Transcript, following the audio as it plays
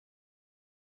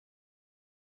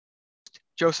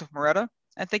Joseph Moretta,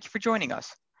 and thank you for joining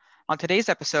us. On today's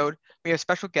episode, we have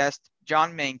special guest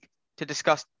John Mink to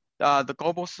discuss the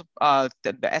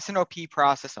S&OP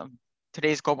process of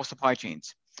today's global supply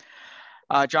chains.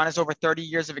 John has over 30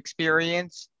 years of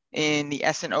experience in the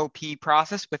S&OP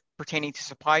process with pertaining to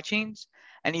supply chains,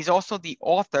 and he's also the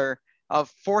author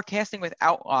of Forecasting with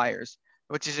Outliers,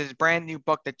 which is his brand new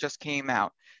book that just came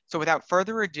out. So without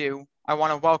further ado, I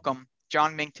want to welcome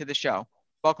John Mink to the show.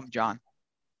 Welcome, John.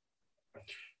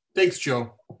 Thanks,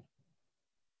 Joe.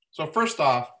 So first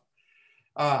off,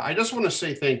 I just want to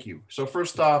say thank you. So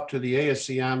first off to the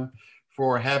ASCM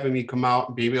for having me come out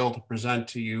and be able to present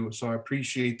to you. So I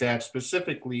appreciate that,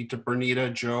 specifically to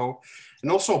Bernita, Joe,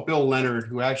 and also Bill Leonard,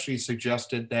 who actually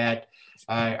suggested that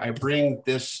I bring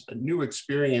this new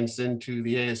experience into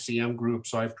the ASCM group.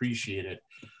 So I appreciate it.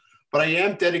 But I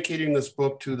am dedicating this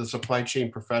book to the supply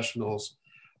chain professionals.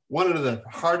 One of the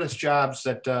hardest jobs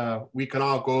that we can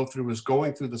all go through is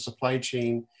going through the supply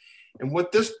chain. And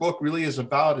what this book really is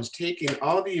about is taking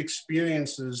all the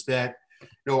experiences that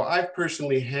I've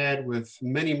personally had with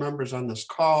many members on this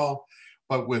call,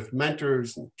 but with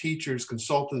mentors and teachers,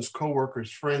 consultants, coworkers,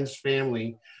 friends,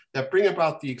 family, that bring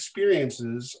about the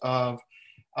experiences of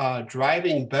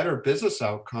driving better business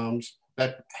outcomes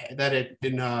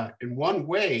in one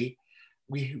way,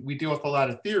 we deal with a lot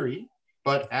of theory,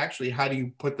 but actually, how do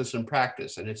you put this in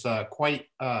practice? And it's quite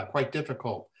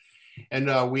difficult.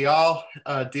 And we all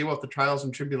deal with the trials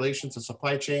and tribulations of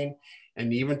supply chain.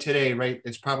 And even today, right,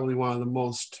 it's probably one of the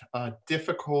most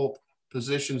difficult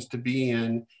positions to be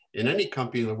in any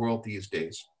company in the world these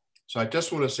days. So I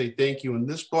just want to say thank you. And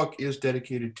this book is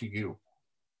dedicated to you.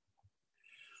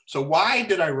 So why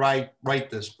did I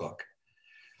write this book?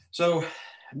 So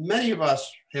many of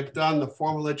us have done the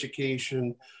formal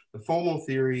education, the formal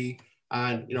theory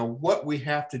on what we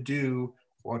have to do.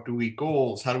 What do we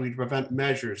goals? How do we prevent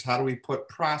measures? How do we put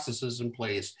processes in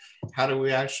place? How do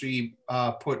we actually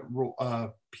put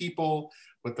people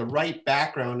with the right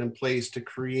background in place to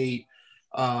create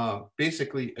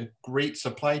basically a great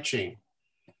supply chain?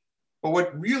 But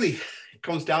what really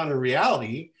comes down to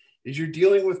reality is you're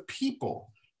dealing with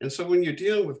people. And so when you're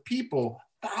dealing with people,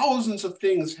 thousands of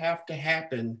things have to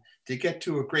happen to get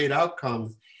to a great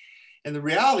outcome. And the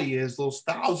reality is those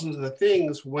thousands of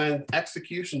things, when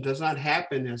execution does not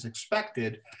happen as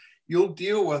expected, you'll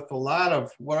deal with a lot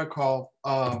of what I call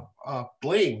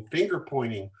blame, finger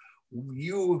pointing.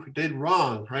 You did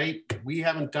wrong, right? We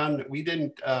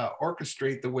didn't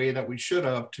orchestrate the way that we should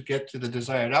have to get to the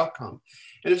desired outcome.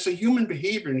 And it's a human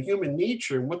behavior and human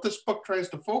nature. And what this book tries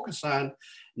to focus on,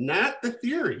 not the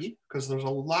theory, because there's a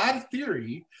lot of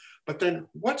theory, but then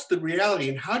what's the reality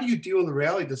and how do you deal in the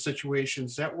reality of the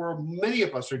situations that many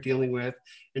of us are dealing with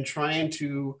and trying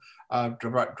to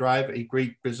drive a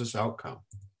great business outcome?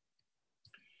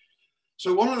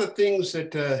 So one of the things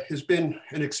that has been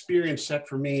an experience set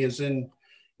for me is in,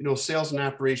 sales and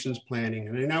operations planning.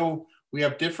 And I know we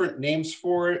have different names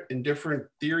for it and different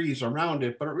theories around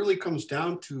it, but it really comes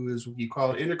down to is what you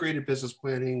call integrated business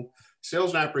planning,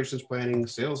 sales and operations planning,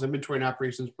 sales inventory and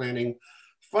operations planning.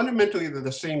 Fundamentally, they're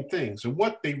the same things. And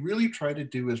what they really try to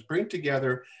do is bring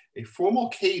together a formal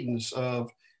cadence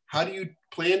of how do you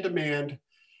plan demand,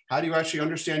 how do you actually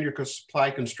understand your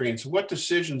supply constraints, what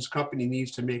decisions company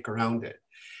needs to make around it.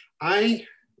 I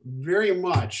very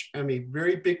much am a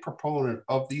very big proponent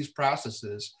of these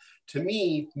processes. To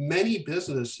me, many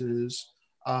businesses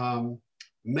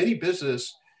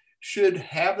should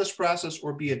have this process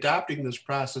or be adopting this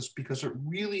process because it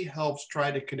really helps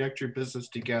try to connect your business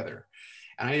together.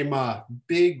 I am a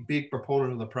big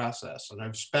proponent of the process, and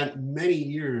I've spent many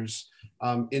years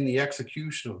in the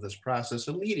execution of this process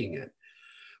and leading it.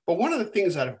 But one of the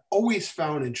things that I've always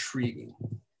found intriguing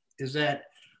is that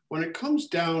when it comes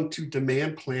down to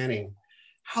demand planning,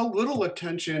 how little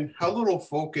attention, how little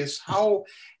focus, how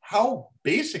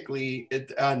basically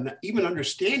even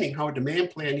understanding how a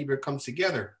demand plan even comes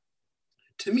together.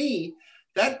 To me,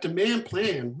 that demand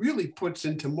plan really puts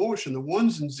into motion the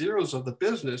ones and zeros of the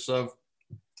business of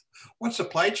what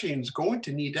supply chain is going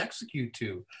to need to execute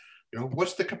to.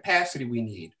 What's the capacity we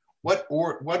need? What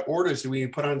orders do we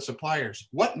put on suppliers?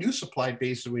 What new supply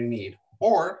base do we need?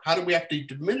 Or how do we actually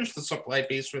diminish the supply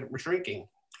base that we're shrinking?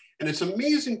 And it's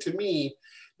amazing to me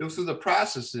through the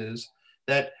processes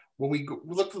that when we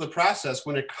look for the process,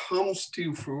 when it comes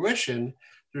to fruition,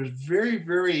 there's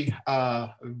very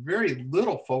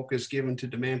little focus given to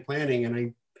demand planning.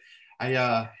 And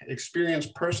I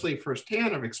experienced personally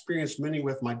firsthand, I've experienced many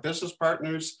with my business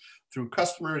partners, through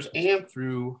customers and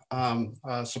through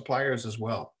suppliers as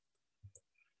well.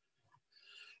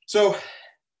 So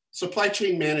supply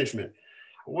chain management.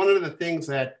 One of the things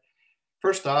that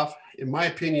First off, in my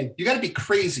opinion, you got to be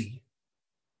crazy,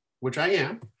 which I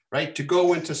am, right, to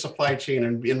go into supply chain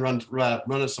and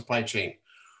run a supply chain.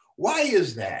 Why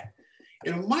is that?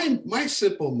 In my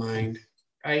simple mind,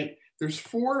 right, there's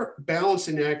 4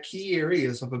 balancing act key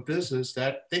areas of a business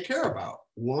that they care about.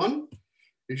 1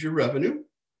 is your revenue.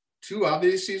 2,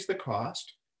 obviously, is the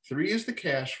cost. 3 is the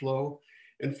cash flow.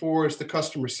 And 4 is the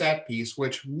customer sat piece,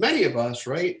 which many of us,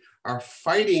 right, are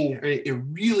fighting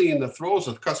really in the throes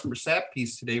of the customer sat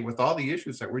piece today with all the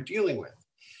issues that we're dealing with.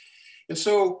 And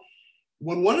so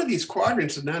when one of these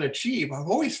quadrants is not achieved, I've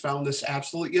always found this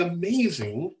absolutely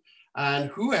amazing on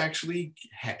who actually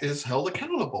is held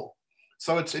accountable.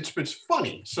 So it's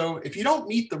funny. So if you don't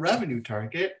meet the revenue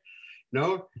target,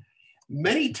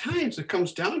 many times it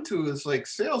comes down to is like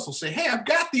sales will say, hey, I've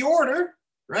got the order,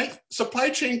 right? Supply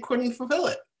chain couldn't fulfill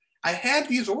it. I had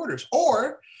these orders,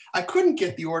 or I couldn't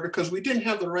get the order because we didn't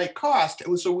have the right cost.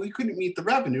 And so we couldn't meet the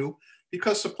revenue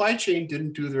because supply chain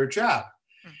didn't do their job.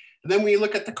 And then when you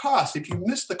look at the cost, if you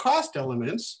miss the cost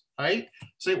elements, right,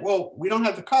 say, well, we don't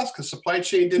have the cost because supply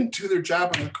chain didn't do their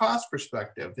job from the cost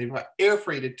perspective. They've air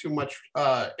freighted too much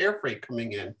air freight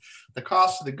coming in. The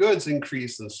cost of the goods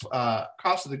increased, and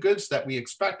cost of the goods that we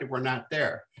expected were not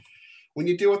there. When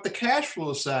you deal with the cash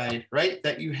flow side, right,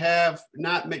 that you have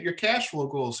not met your cash flow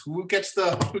goals, who gets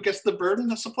the burden?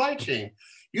 The supply chain.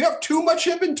 You have too much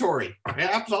inventory. It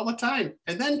happens all the time.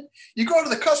 And then you go to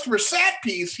the customer sat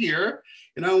piece here.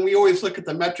 We always look at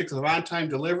the metrics of on-time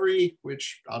delivery,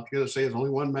 which I'll say is only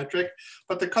one metric,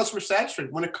 but the customer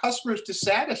satisfaction, when a customer is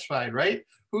dissatisfied, right,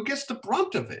 who gets the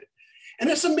brunt of it? And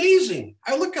it's amazing.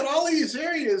 I look at all these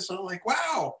areas and I'm like,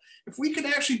 wow, if we can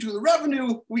actually do the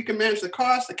revenue, we can manage the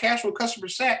cost, the cash flow, customer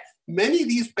sat. Many of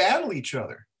these battle each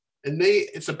other, and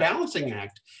it's a balancing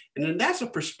act. And then that's a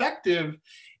perspective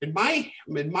in my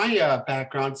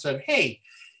background said, hey,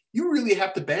 you really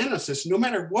have to balance this. No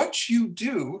matter what you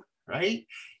do, right,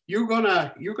 you're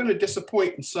gonna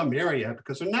disappoint in some area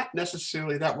because they're not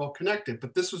necessarily that well connected.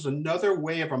 But this is another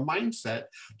way of a mindset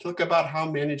to look about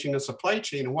how managing a supply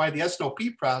chain and why the S&OP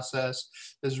process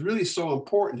is really so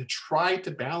important to try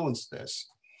to balance this.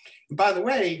 And by the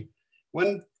way,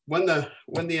 when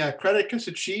the credit gets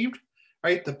achieved,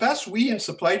 right, the best we in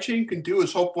supply chain can do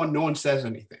is hope no one says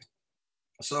anything.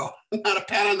 So not a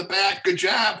pat on the back, good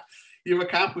job, you've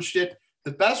accomplished it.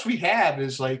 The best we have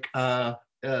is like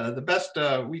the best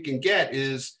we can get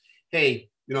is, hey,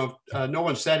 no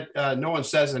one says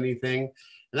anything,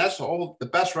 and that's the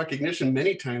best recognition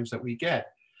many times that we get.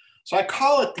 So I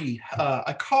call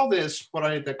this what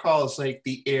I call is like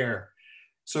the air.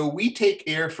 So we take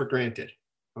air for granted,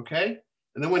 okay?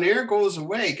 And then when air goes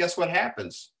away, guess what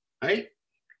happens, right?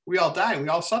 We all die, we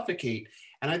all suffocate.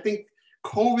 And I think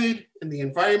COVID and the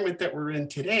environment that we're in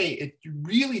today, it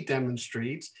really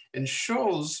demonstrates and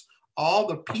shows all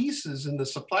the pieces in the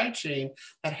supply chain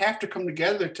that have to come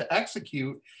together to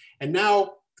execute. And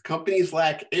now companies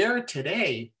lack air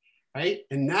today, right?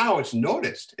 And now it's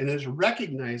noticed and is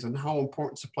recognized on how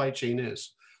important supply chain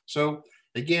is. So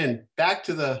again, back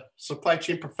to the supply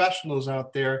chain professionals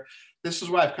out there, this is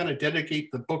why I've kind of dedicated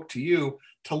the book to you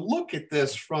to look at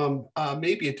this from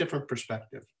maybe a different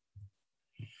perspective.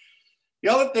 The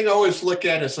other thing I always look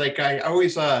at is like, I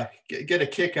always get a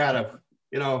kick out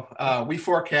of, we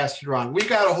forecasted wrong. We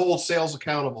got to hold sales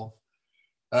accountable.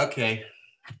 Okay.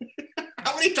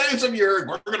 How many times have you heard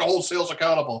we're going to hold sales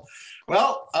accountable?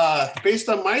 Well, based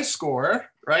on my score,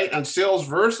 right, on sales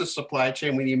versus supply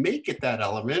chain, when you make it that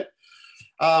element,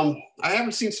 I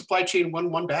haven't seen supply chain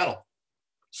win one battle.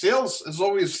 Sales is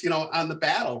always, on the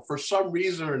battle for some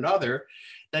reason or another.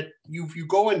 That you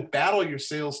go and battle your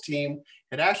sales team,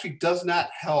 it actually does not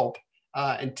help.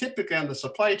 And typically on the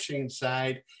supply chain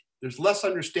side, there's less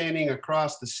understanding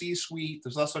across the C-suite.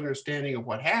 There's less understanding of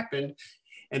what happened.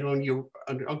 And when you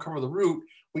uncover the root,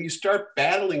 when you start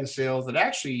battling sales, it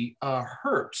actually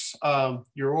hurts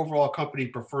your overall company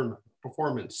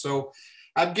performance. So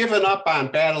I've given up on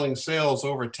battling sales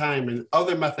over time and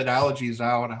other methodologies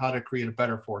out on how to create a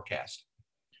better forecast.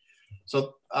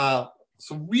 So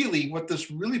really what this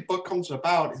book comes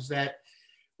about is that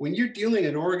when you're dealing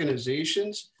in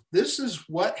organizations, this is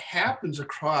what happens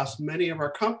across many of our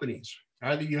companies.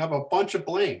 Either you have a bunch of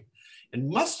blame, and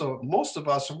most of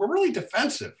us, we're really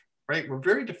defensive, right? We're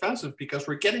very defensive because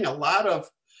we're getting a lot of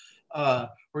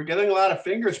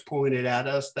fingers pointed at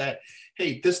us that,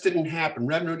 hey, this didn't happen,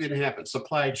 revenue didn't happen,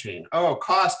 supply chain. Oh,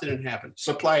 cost didn't happen,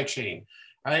 supply chain,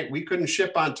 right? We couldn't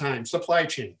ship on time, supply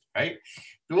chain, right?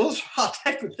 Those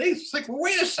type of things. It's like, well,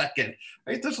 wait a second,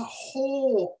 right? There's a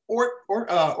whole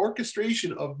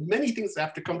orchestration of many things that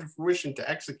have to come to fruition to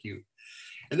execute.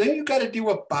 And then you got to deal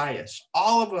with bias.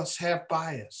 All of us have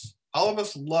bias, all of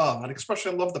us love, and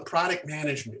especially I love the product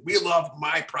management. We love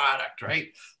my product, right?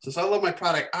 Since I love my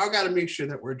product, I've got to make sure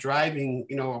that we're driving,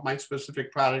 my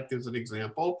specific product as an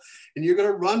example. And you're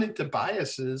going to run into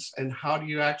biases, and how do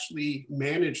you actually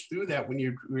manage through that when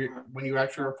you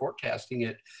actually are forecasting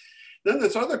it? Then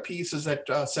there's other pieces that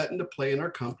set into play in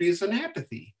our company is an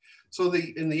apathy. So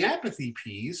in the apathy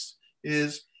piece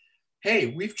is, hey,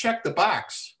 we've checked the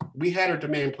box. We had our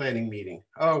demand planning meeting.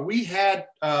 We've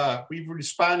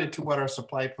responded to what our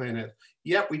supply plan is.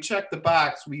 Yep, we checked the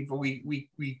box. We've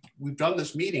done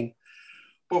this meeting.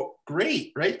 But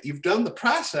great, right? You've done the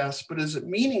process, but is it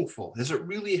meaningful? Has it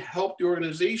really helped the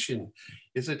organization?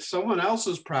 Is it someone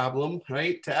else's problem,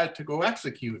 right, to go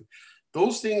execute?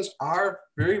 Those things are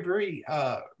very, very,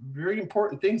 very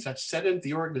important things that set into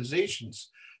the organizations.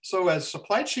 So as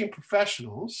supply chain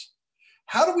professionals,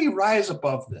 how do we rise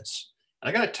above this? And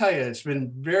I got to tell you, it's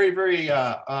been very, very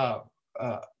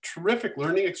terrific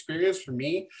learning experience for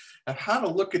me of how to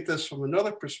look at this from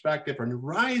another perspective and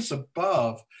rise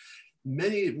above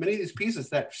many of these pieces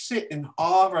that sit in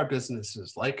all of our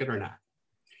businesses, like it or not.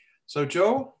 So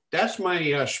Joe, that's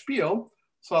my spiel.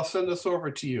 So I'll send this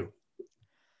over to you.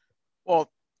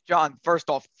 Well, John, first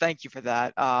off, thank you for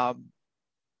that.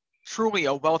 Truly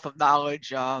a wealth of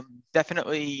knowledge.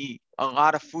 Definitely a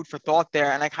lot of food for thought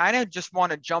there. And I kind of just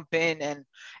want to jump in and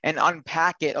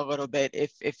unpack it a little bit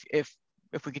if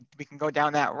we can go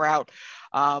down that route.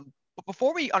 But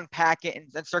before we unpack it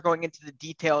and start going into the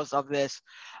details of this,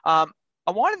 I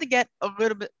wanted to get a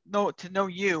little bit to know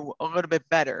you a little bit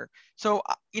better. So,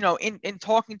 in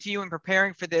talking to you and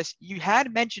preparing for this, you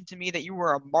had mentioned to me that you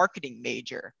were a marketing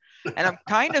major, and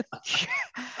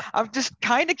I'm just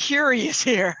kind of curious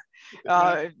here,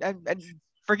 and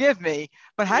forgive me,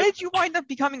 but how did you wind up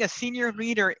becoming a senior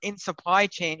leader in supply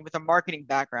chain with a marketing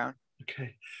background?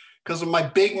 Okay, because of my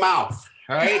big mouth.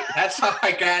 All right, that's how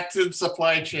I got to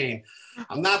supply chain.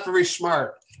 I'm not very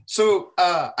smart. So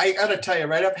I got to tell you,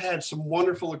 right, I've had some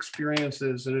wonderful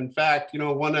experiences. And in fact,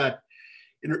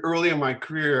 early in my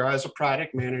career, I was a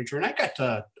product manager, and I got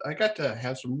to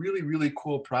have some really, really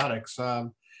cool products.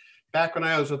 Back when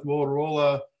I was with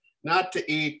Motorola, not to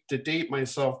date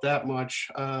myself that much,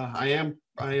 I'll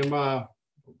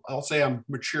say I'm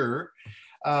mature.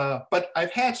 But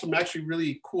I've had some actually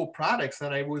really cool products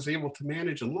that I was able to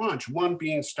manage and launch. One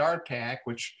being StarTAC,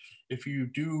 which if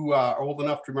you are old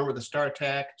enough to remember the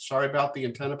StarTAC, sorry about the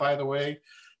antenna, by the way,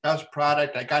 that was a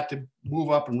product. I got to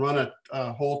move up and run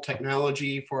a whole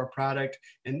technology for a product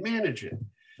and manage it.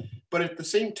 But at the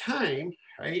same time,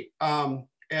 right,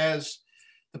 as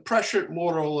the pressure at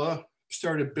Motorola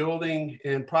started building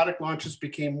and product launches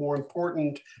became more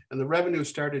important and the revenue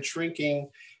started shrinking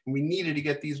and we needed to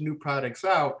get these new products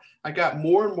out, I got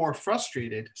more and more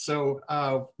frustrated. So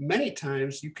many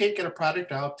times you can't get a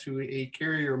product out to a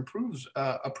carrier approves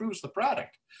the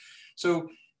product. So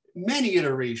many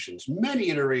iterations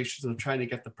of trying to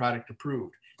get the product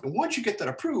approved. And once you get that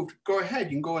approved, go ahead,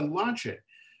 you can go and launch it.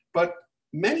 But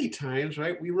many times,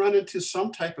 right, we run into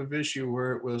some type of issue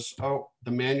where it was, oh,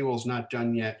 the manual's not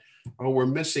done yet. Oh, we're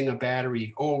missing a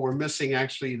battery. Oh, we're missing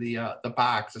actually the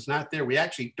box. It's not there. We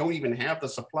actually don't even have the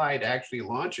supply to actually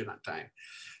launch it on time.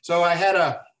 So I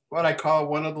had what I call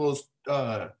one of those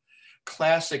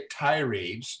classic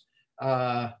tirades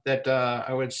that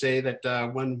I would say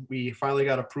that when we finally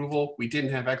got approval, we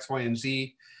didn't have X, Y, and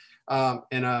Z.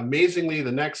 And amazingly,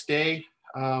 the next day,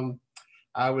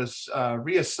 I was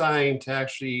reassigned to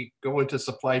actually go into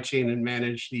supply chain and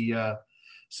manage the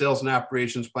sales and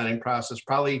operations planning process,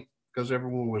 probably because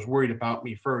everyone was worried about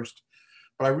me first.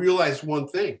 But I realized one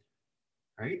thing,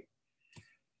 right?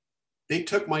 They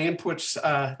took my inputs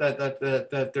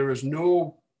that there was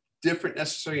no different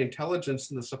necessary intelligence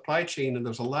in the supply chain, and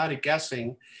there's a lot of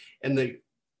guessing, and the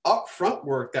upfront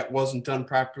work that wasn't done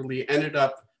properly ended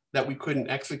up that we couldn't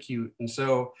execute. And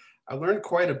so I learned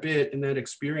quite a bit in that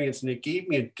experience, and it gave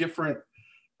me a different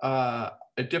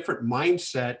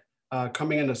mindset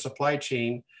coming into supply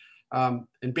chain.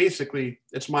 And basically,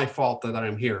 it's my fault that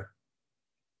I'm here.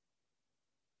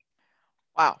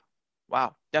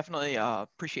 Wow. Definitely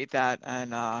appreciate that.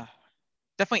 And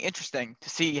definitely interesting to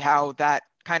see how that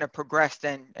kind of progressed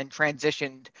and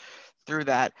transitioned through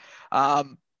that.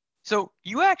 So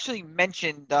you actually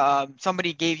mentioned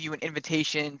somebody gave you an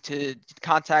invitation to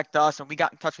contact us, and we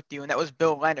got in touch with you, and that was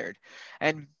Bill Leonard.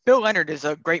 And Bill Leonard is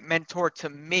a great mentor to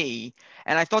me,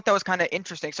 and I thought that was kind of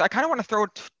interesting. So I kind of want to throw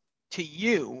it to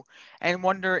you and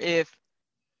wonder if,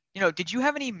 did you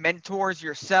have any mentors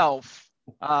yourself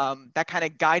that kind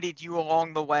of guided you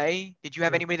along the way? Did you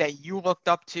have anybody that you looked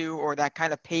up to or that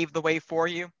kind of paved the way for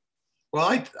you?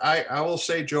 Well, I will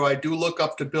say, Joe, I do look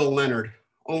up to Bill Leonard.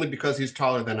 only because he's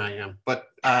taller than I am. But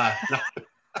no.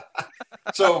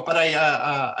 So, but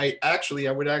I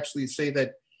would actually say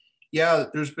that, yeah,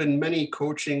 there's been many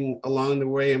coaching along the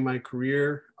way in my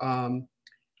career.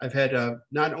 I've had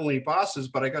not only bosses,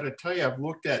 but I got to tell you, I've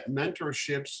looked at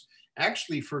mentorships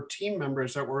actually for team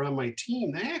members that were on my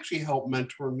team. They actually helped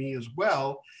mentor me as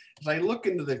well, as I look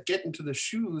into get into the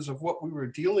shoes of what we were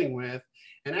dealing with,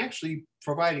 and actually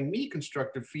providing me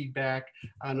constructive feedback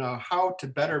on how to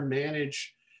better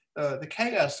manage the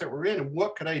chaos that we're in, and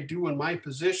what could I do in my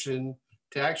position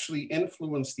to actually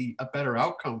influence a better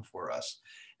outcome for us.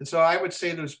 And so I would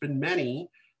say there's been many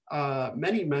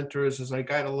mentors as I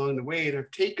got along the way, and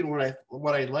have taken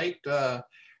what I liked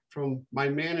from my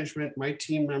management, my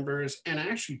team members, and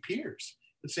actually peers,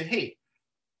 and say, hey,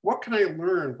 what can I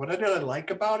learn? What did I like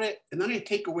about it? And then I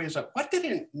take away is like, what did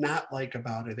I not like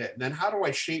about it? And then how do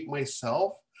I shape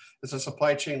myself as a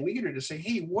supply chain leader to say,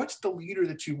 hey, what's the leader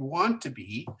that you want to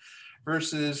be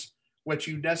versus what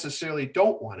you necessarily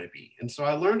don't want to be? And so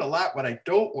I learned a lot what I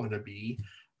don't want to be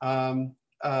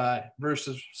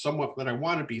versus somewhat that I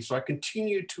want to be. So I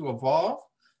continue to evolve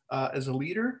as a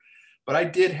leader, but I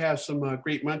did have some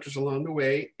great mentors along the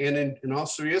way. And in all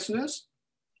seriousness,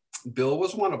 Bill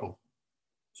was one of them.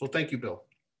 So thank you, Bill.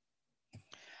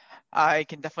 I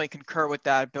can definitely concur with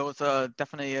that. Bill is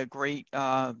definitely a great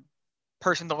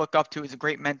person to look up to. He's a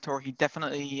great mentor. He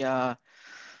definitely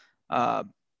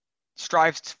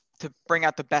strives to bring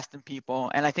out the best in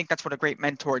people. And I think that's what a great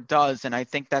mentor does. And I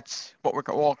think that's what we're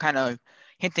all kind of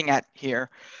hinting at here.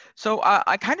 So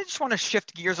I kind of just want to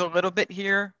shift gears a little bit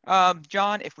here,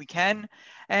 John, if we can.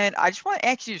 And I just want to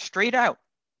ask you straight out,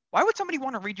 why would somebody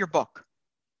want to read your book?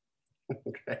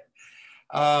 Okay.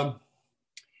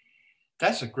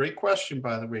 That's a great question,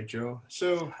 by the way, Joe.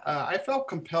 So I felt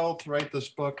compelled to write this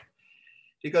book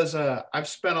because I've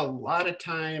spent a lot of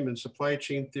time in supply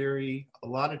chain theory, a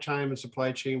lot of time in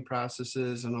supply chain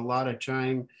processes, and a lot of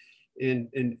time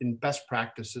in best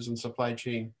practices in supply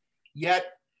chain.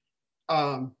 Yet,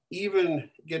 even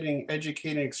getting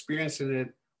educated and experience in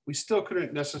it, we still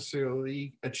couldn't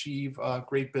necessarily achieve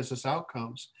great business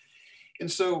outcomes. And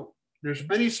so there's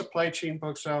many supply chain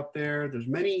books out there. There's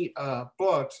many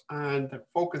books that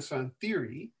focus on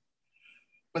theory.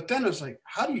 But then it's like,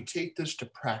 how do you take this to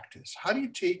practice? How do you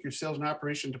take your sales and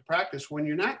operation to practice when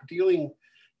you're not dealing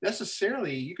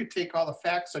necessarily, you could take all the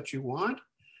facts that you want,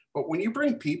 but when you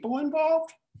bring people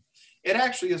involved, it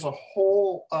actually is a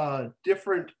whole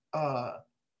different,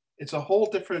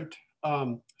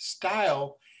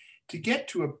 style to get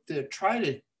to try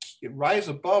to rise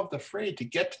above the fray to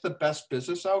get to the best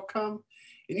business outcome.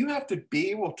 And you have to be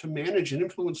able to manage and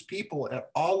influence people at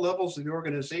all levels of the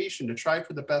organization to try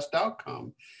for the best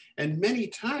outcome. And many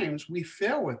times we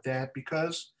fail with that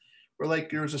because we're like,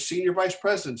 there's a senior vice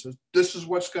president says, this is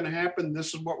what's going to happen.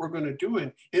 This is what we're going to do.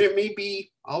 And it may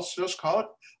be, I'll just call it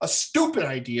a stupid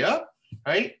idea,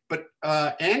 right? But,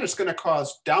 and it's going to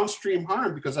cause downstream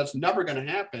harm because that's never going to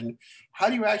happen. How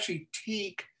do you actually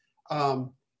take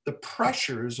the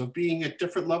pressures of being at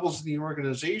different levels of the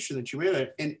organization that you're in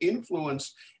and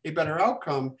influence a better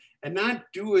outcome, and not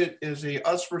do it as a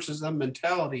us versus them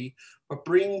mentality, but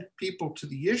bring people to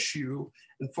the issue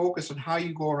and focus on how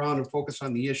you go around and focus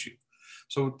on the issue.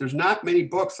 So there's not many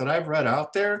books that I've read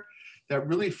out there that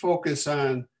really focus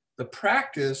on the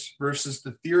practice versus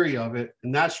the theory of it.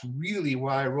 And that's really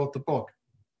why I wrote the book.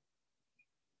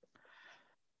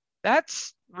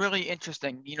 That's really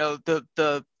interesting. You know, the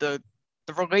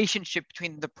relationship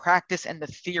between the practice and the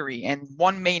theory, and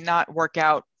one may not work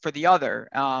out for the other.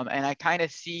 And I kind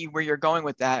of see where you're going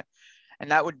with that.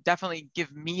 And that would definitely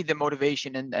give me the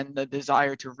motivation and the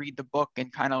desire to read the book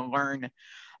and kind of learn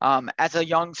as a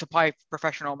young supply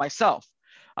professional myself.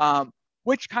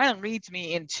 Which kind of leads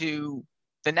me into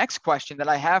the next question that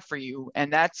I have for you.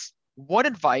 And that's, what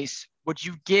advice would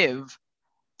you give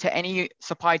to any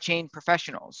supply chain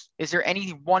professionals? Is there any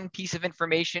one piece of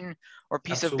information or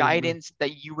piece of guidance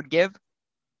that you would give?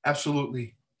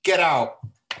 Absolutely. Get out.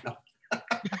 No.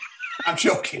 I'm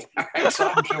joking. All right, so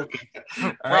I'm joking.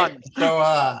 All right.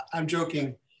 So I'm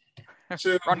joking.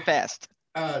 So run fast.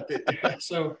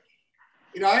 So,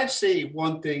 you know, I'd say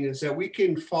one thing is that we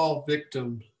can fall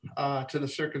victim to the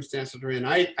circumstances we're in.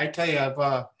 I tell you,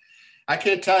 I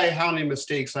can't tell you how many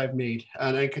mistakes I've made,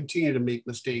 and I continue to make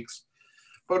mistakes.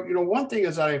 But, you know, one thing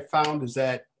is that I found is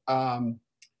that that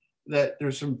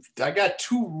I got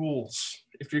two rules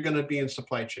if you're going to be in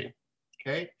supply chain.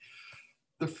 Okay.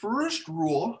 The first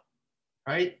rule,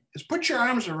 right, is put your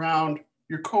arms around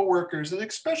your coworkers, and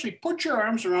especially put your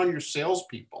arms around your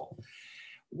salespeople.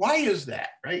 Why is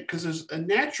that, right? Because there's a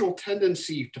natural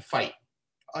tendency to fight,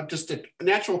 just a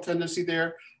natural tendency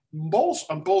there. both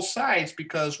on both sides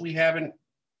because we haven't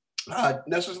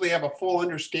necessarily have a full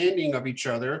understanding of each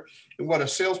other and what a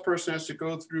salesperson has to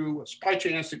go through, a supply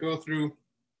chain has to go through.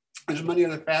 There's many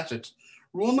other facets.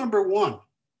 Rule number one,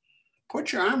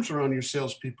 put your arms around your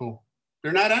salespeople.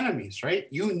 They're not enemies, right?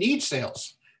 You need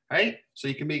sales, right? So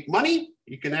you can make money,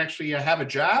 you can actually have a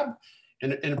job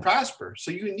and prosper.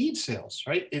 So you need sales,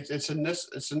 right? It's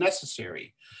a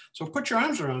necessary. So put your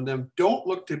arms around them. Don't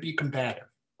look to be combative,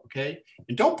 okay?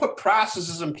 And don't put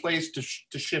processes in place to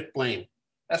shift blame.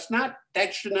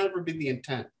 That should never be the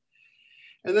intent.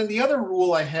 And then the other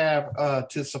rule I have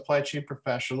to supply chain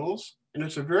professionals, and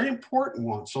it's a very important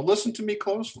one, so listen to me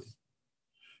closely.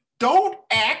 Don't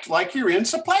act like you're in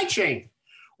supply chain.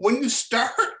 When you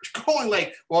start going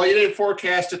like, well, you didn't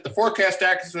forecast it, the forecast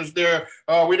access was there,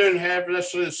 we didn't have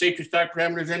necessarily the safety stock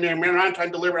parameters in there, we're on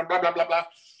time delivery, blah, blah, blah, blah.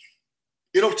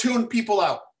 It'll tune people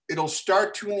out. It'll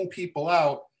start tuning people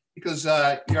out because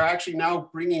you're actually now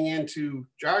bringing into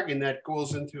jargon that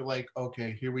goes into like,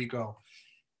 okay, here we go.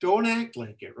 Don't act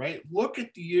like it, right? Look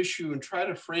at the issue and try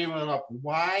to frame it up,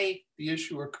 why the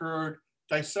issue occurred,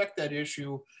 dissect that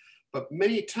issue. But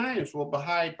many times we'll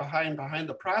hide behind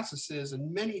the processes,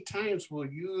 and many times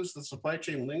we'll use the supply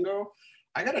chain lingo.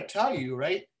 I got to tell you,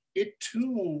 right? It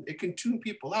can tune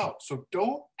people out. So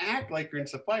don't act like you're in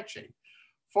supply chain.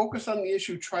 Focus on the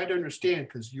issue, try to understand,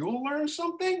 because you'll learn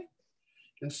something,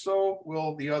 and so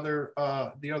will the other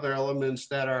elements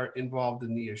that are involved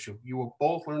in the issue. You will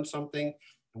both learn something,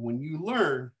 and when you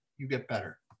learn, you get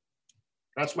better.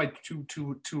 That's my two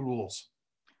rules.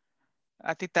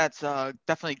 I think that's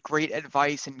definitely great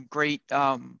advice and great,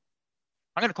 I'm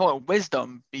going to call it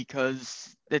wisdom,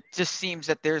 because it just seems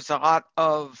that there's a lot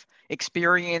of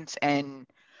experience and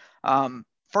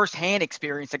firsthand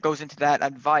experience that goes into that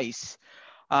advice.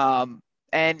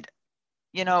 And,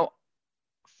 you know,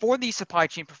 for these supply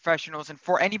chain professionals and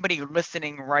for anybody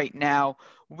listening right now,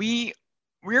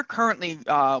 we're currently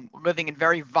living in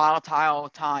very volatile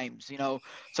times. You know,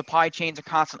 supply chains are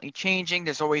constantly changing.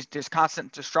 There's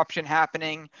constant disruption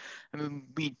happening. I mean,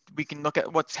 we can look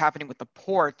at what's happening with the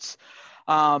ports,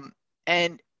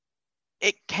 and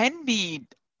it can be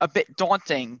a bit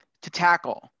daunting to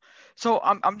tackle. So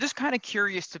I'm just kind of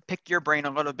curious to pick your brain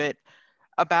a little bit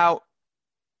about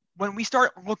when we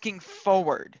start looking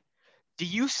forward. Do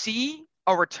you see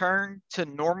a return to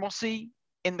normalcy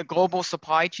in the global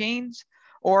supply chains?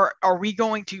 Or are we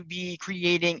going to be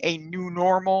creating a new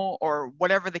normal, or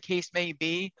whatever the case may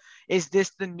be? Is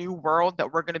this the new world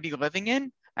that we're going to be living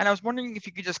in? And I was wondering if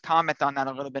you could just comment on that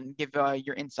a little bit and give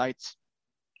your insights.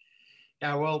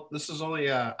 Yeah, well, this is only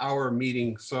an hour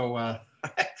meeting, so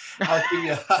I'll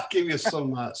give you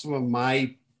some of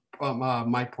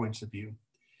my points of view.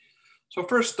 So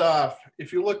first off,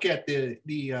 if you look at the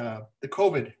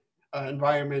COVID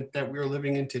environment that we're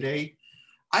living in today,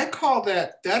 I call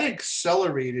that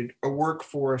accelerated a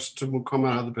workforce to come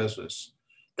out of the business.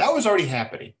 That was already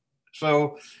happening.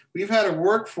 So we've had a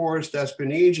workforce that's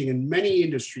been aging in many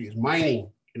industries, mining,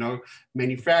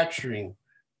 manufacturing,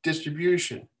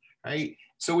 distribution, right?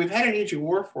 So we've had an aging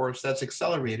workforce that's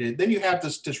accelerated. Then you have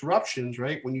this disruptions,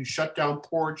 right? When you shut down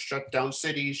ports, shut down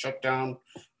cities, shut down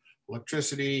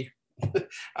electricity,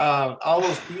 all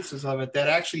those pieces of it that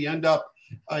actually end up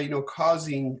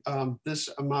causing this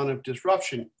amount of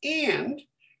disruption. And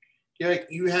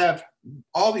you have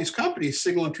all these companies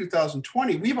signaling in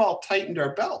 2020, we've all tightened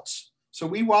our belts. So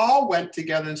we all went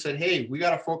together and said, hey, we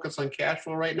got to focus on cash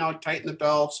flow right now, tighten the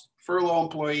belts, furlough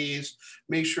employees,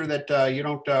 make sure that you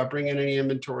don't bring in any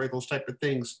inventory, those type of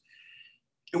things.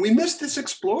 And we missed this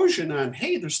explosion on,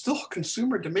 hey, there's still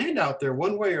consumer demand out there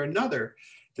one way or another.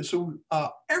 And so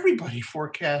everybody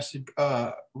forecasted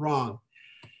wrong.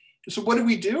 So what do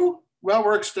we do? Well,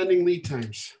 we're extending lead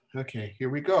times. Okay, here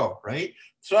we go, right?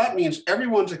 So that means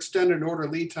everyone's extended order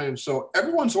lead time. So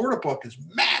everyone's order book is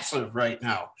massive right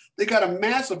now. They got a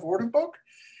massive order book.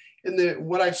 And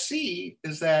what I see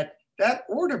is that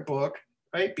order book,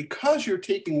 right, because you're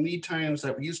taking lead times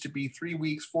that used to be 3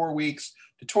 weeks, 4 weeks,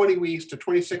 to 20 weeks, to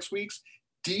 26 weeks,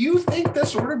 do you think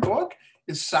this order book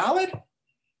is solid?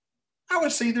 I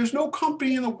would say there's no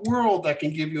company in the world that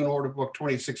can give you an order book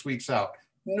 26 weeks out.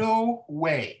 No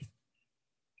way.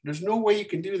 There's no way you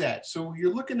can do that. So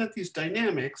you're looking at these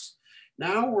dynamics.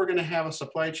 Now we're going to have a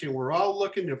supply chain. We're all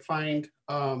looking to find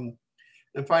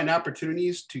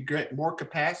opportunities to get more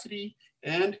capacity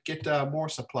and get more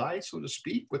supply, so to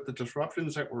speak, with the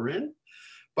disruptions that we're in.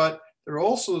 But there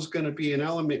also is going to be an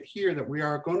element here that we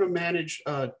are going to manage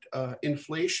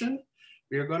inflation.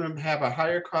 We are going to have a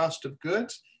higher cost of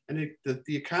goods. And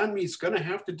the economy is going to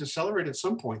have to decelerate at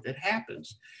some point. That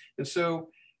happens. And so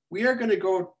we are going to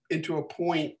go into a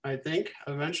point, I think,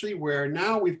 eventually where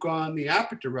now we've gone the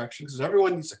opposite direction because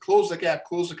everyone needs to close the gap,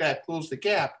 close the gap, close the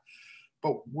gap.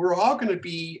 But we're all going to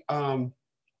be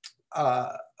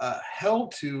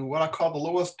held to what I call the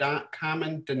lowest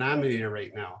common denominator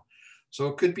right now. So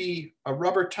it could be a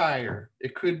rubber tire,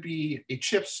 it could be a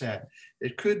chipset,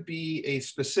 it could be a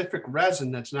specific resin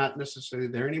that's not necessarily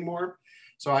there anymore.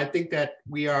 So I think that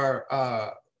we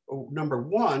are, number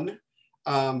one,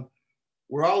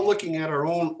 we're all looking at our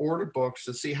own order books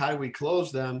to see how do we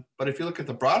close them. But if you look at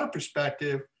the broader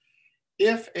perspective,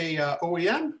 if a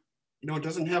OEM,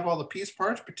 doesn't have all the piece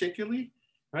parts particularly,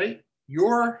 right,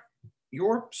 your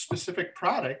specific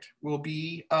product will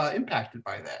be impacted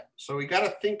by that. So we got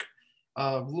to think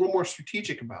a little more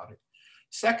strategic about it.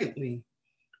 Secondly,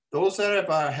 those that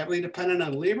are heavily dependent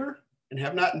on labor and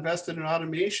have not invested in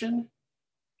automation,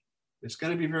 it's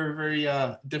going to be very, very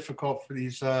difficult for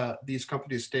these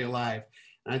companies to stay alive.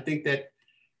 And I think that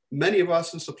many of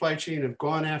us in supply chain have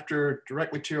gone after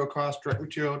direct material cost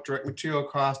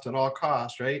at all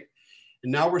costs, right?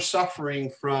 And now we're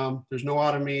suffering from, there's no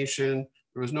automation,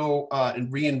 there was no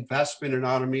reinvestment in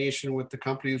automation with the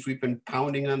companies we've been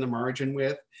pounding on the margin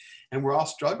with, and we're all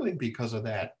struggling because of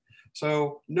that.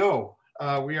 So no,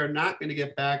 we are not going to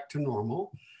get back to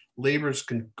normal. Labor is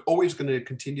always going to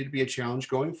continue to be a challenge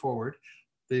going forward.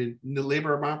 The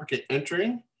labor market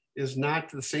entering is not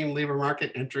the same labor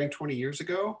market entering 20 years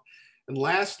ago. And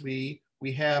lastly,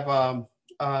 we have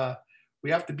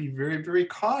to be very, very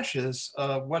cautious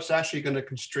of what's actually going to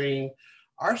constrain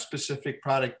our specific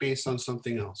product based on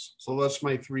something else. So that's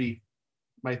my three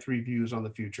views on the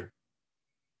future.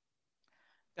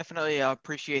 Definitely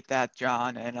appreciate that,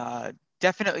 John, and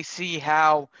definitely see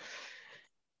how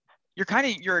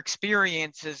your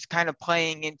experience is kind of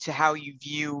playing into how you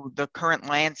view the current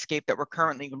landscape that we're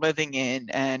currently living in,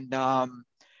 and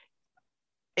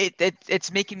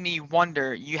it's making me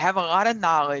wonder. You have a lot of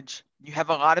knowledge, you have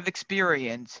a lot of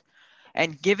experience,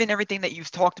 and given everything that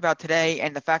you've talked about today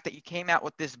and the fact that you came out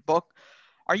with this book,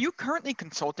 are you currently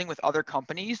consulting with other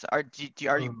companies? Are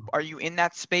you in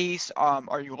that space?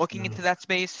 Are you looking into that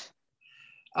space?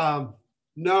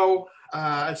 No,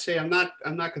 I'd say I'm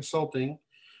not consulting.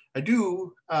 I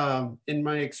do, in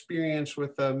my experience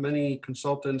with many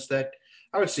consultants that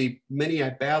I would say many I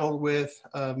battled with,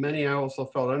 many I also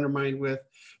felt undermined with,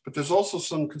 but there's also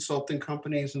some consulting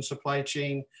companies and supply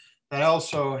chain that I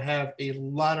also have a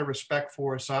lot of respect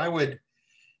for. So I would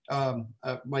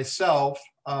myself,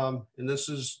 and this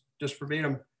is just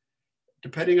verbatim,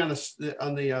 depending on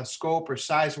the scope or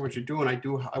size of what you're doing,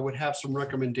 I would have some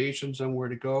recommendations on where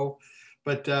to go.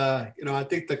 But I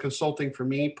think the consulting for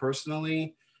me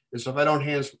personally is if I don't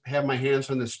have my hands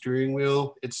on the steering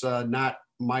wheel, it's not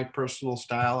my personal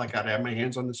style. I got to have my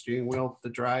hands on the steering wheel to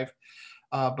drive.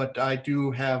 But I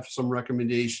do have some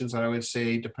recommendations that I would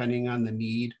say, depending on the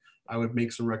need, I would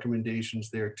make some recommendations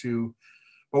there too.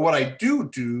 But what I do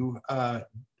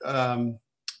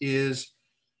is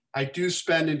I do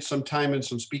spend some time in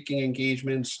some speaking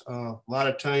engagements. A lot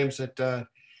of times that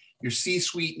your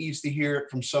C-suite needs to hear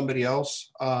it from somebody else,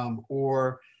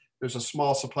 or there's a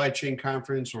small supply chain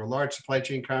conference or a large supply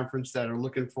chain conference that are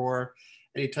looking for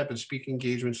any type of speaking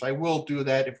engagements. I will do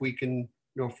that if we can,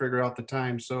 figure out the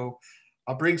time. So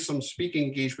I'll bring some speaking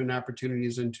engagement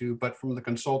opportunities into, but from the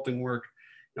consulting work,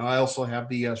 I also have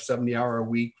the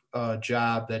 70-hour-a-week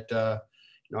job that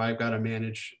I've got to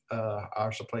manage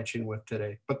our supply chain with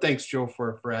today. But thanks, Joe,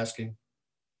 for asking.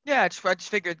 Yeah, I just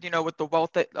figured, with the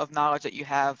wealth of knowledge that you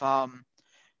have,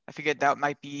 I figured that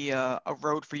might be a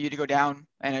road for you to go down,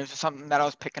 and it was just something that I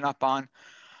was picking up on.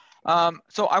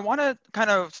 So I want to kind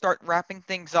of start wrapping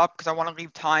things up because I want to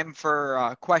leave time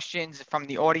for questions from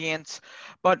the audience.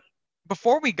 But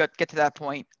before we get to that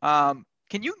point,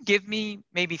 can you give me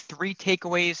maybe 3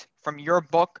 takeaways from your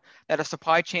book that a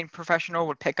supply chain professional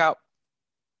would pick up?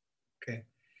 Okay.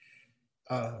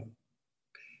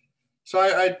 So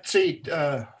I'd say,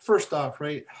 first off,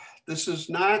 right, this is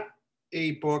not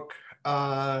a book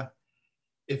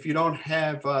if you don't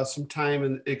have some time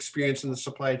and experience in the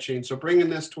supply chain. So bringing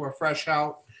this to a fresh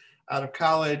out of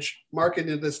college,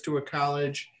 marketing this to a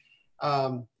college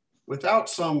without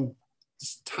some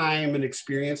time and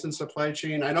experience in supply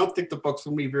chain, I don't think the book's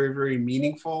going to be very, very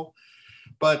meaningful,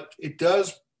 but it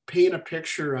does paint a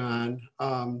picture on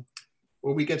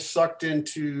when we get sucked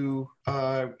into,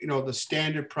 the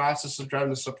standard process of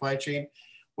driving the supply chain.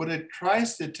 What it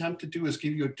tries to attempt to do is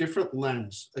give you a different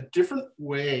lens, a different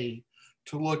way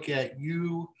to look at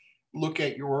your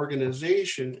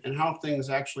organization and how things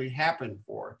actually happen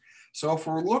for. So if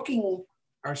we're looking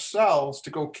ourselves to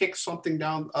go kick something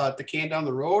down the can down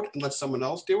the road and let someone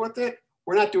else deal with it,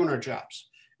 we're not doing our jobs.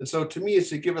 And so to me, it's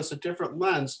to give us a different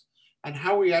lens on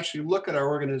how we actually look at our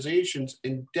organizations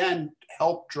and then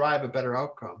help drive a better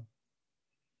outcome.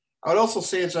 I would also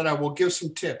say is that I will give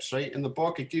some tips, right? In the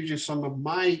book, it gives you some of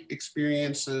my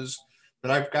experiences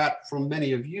that I've got from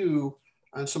many of you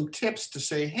on some tips to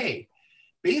say, hey,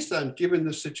 based on given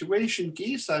the situation,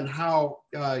 based on how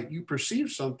you perceive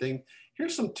something,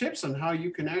 here's some tips on how you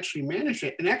can actually manage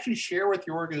it and actually share with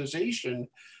your organization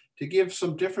to give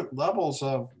some different levels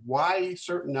of why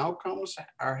certain outcomes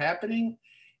are happening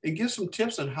and give some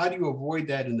tips on how do you avoid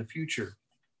that in the future.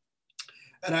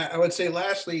 And I would say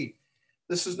lastly,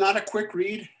 this is not a quick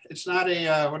read. It's not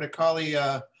a what I call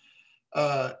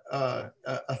a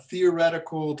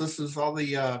theoretical. This is all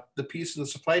the piece in the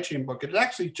supply chain book. It's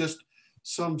actually just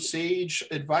some sage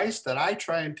advice that I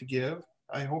try to give.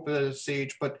 I hope that it's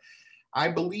sage, but I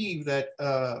believe that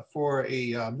for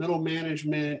a middle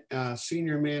management,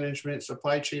 senior management,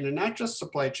 supply chain, and not just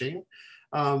supply chain,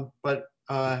 but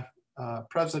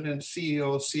presidents,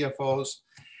 CEOs, CFOs,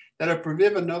 that I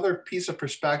give another piece of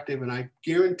perspective, and I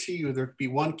guarantee you there'd be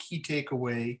one key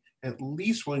takeaway, at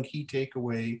least one key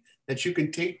takeaway that you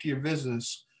can take to your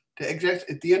business to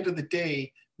at the end of the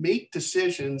day, make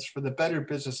decisions for the better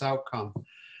business outcome.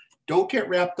 Don't get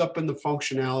wrapped up in the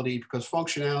functionality, because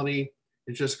functionality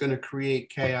is just going to create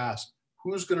chaos.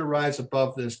 Who's going to rise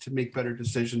above this to make better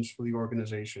decisions for the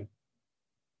organization?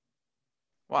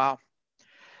 Wow.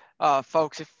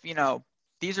 Folks, if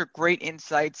these are great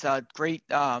insights, great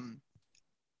words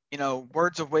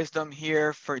of wisdom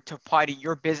here to apply to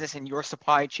your business and your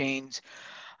supply chains.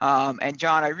 And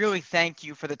John, I really thank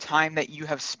you for the time that you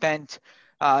have spent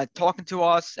talking to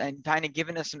us and kind of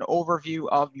giving us an overview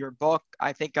of your book.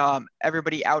 I think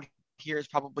everybody out here is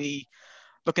probably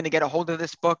looking to get a hold of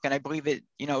this book, and I believe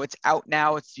it's out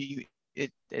now. And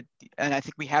I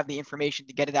think we have the information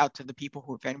to get it out to the people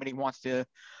who, if anybody wants to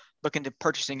look into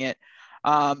purchasing it.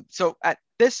 So at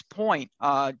this point,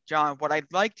 John, what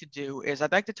I'd like to do is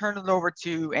I'd like to turn it over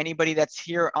to anybody that's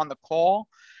here on the call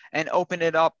and open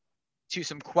it up to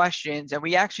some questions. And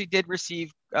we actually did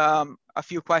receive a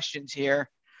few questions here.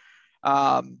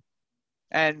 And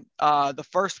the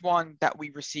first one that we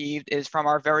received is from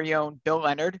our very own Bill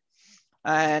Leonard.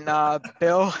 And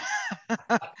Bill.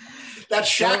 That's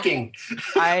shocking.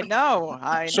 I know.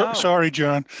 Sorry,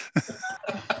 John.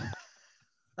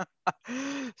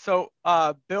 So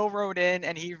Bill wrote in,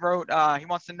 and he wrote, he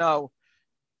wants to know,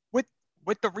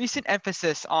 with the recent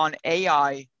emphasis on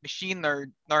AI, machine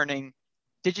learning,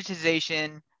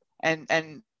 digitization,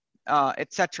 and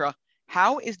etc.,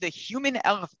 how is the human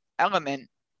element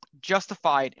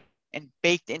justified and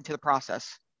baked into the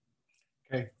process?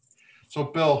 Okay, so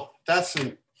Bill, that's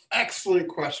an excellent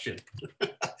question.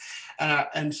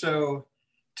 And so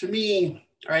to me,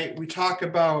 right, we talk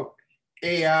about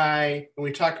AI and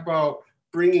we talk about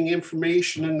bringing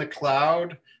information in the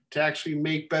cloud to actually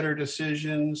make better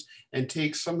decisions and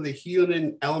take some of the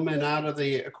human element out of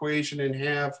the equation and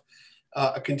have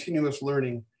a continuous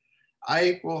learning.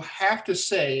 I will have to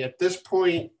say at this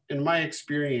point in my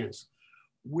experience,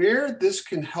 where this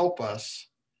can help us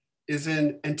is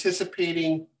in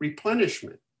anticipating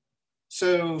replenishment.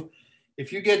 So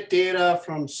if you get data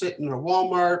from sitting in a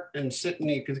Walmart and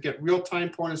you can get real-time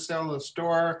point of sale in the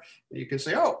store, and you can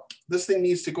say, oh, this thing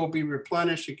needs to go be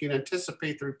replenished. You can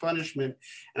anticipate the replenishment.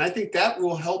 And I think that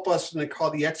will help us in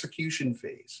the execution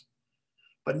phase.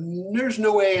 But there's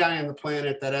no AI on the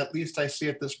planet that at least I see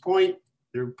at this point,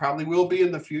 there probably will be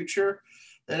in the future,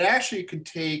 that actually can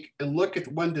take and look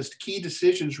at when these key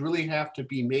decisions really have to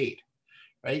be made,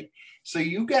 right? So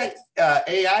you got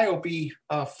AI will be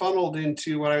funneled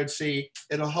into what I would say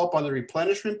it'll help on the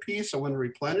replenishment piece, so when to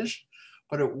replenish,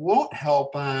 but it won't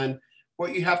help on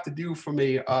what you have to do from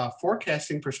a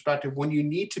forecasting perspective when you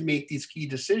need to make these key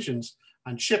decisions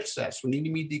on chipsets, when you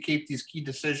need to keep these key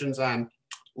decisions on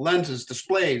lenses,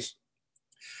 displays.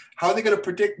 How are they going to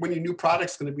predict when your new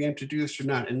product's going to be introduced or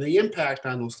not, and the impact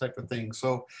on those type of things?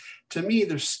 So to me,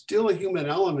 there's still a human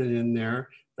element in there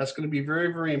that's going to be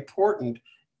very, very important.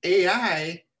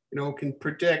 AI, can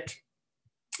predict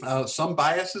some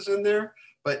biases in there,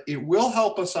 but it will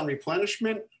help us on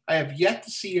replenishment. I have yet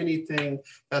to see anything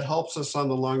that helps us on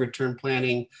the longer term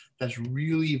planning that's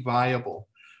really viable,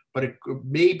 but it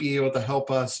may be able to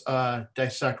help us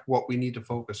dissect what we need to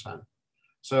focus on.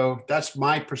 So that's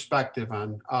my perspective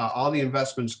on all the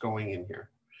investments going in here.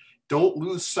 Don't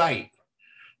lose sight.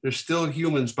 There's still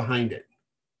humans behind it.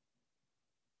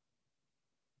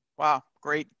 Wow,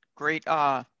 great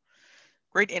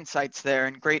insights there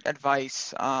and great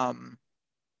advice.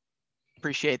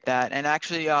 Appreciate that. And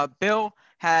actually, Bill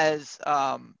has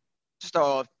just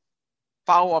a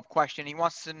follow-up question. He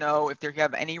wants to know if there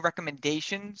have any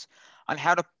recommendations on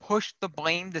how to push the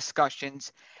blame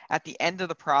discussions at the end of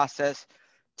the process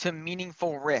to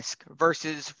meaningful risk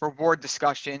versus reward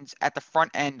discussions at the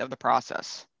front end of the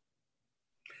process.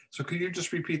 So could you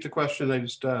just repeat the question?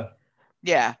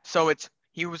 Yeah, so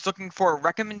he was looking for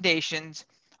recommendations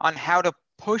on how to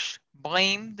push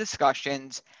blame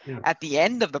discussions at the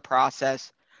end of the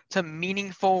process to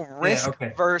meaningful risk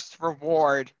versus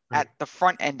reward at the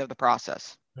front end of the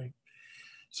process. Right.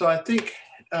 So I think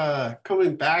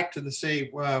coming back to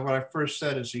what I first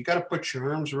said is you got to put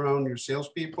your arms around your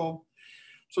salespeople.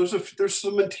 So there's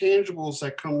some intangibles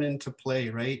that come into play,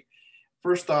 right?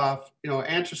 First off,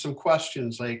 answer some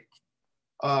questions like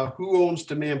who owns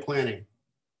demand planning?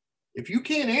 If you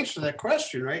can't answer that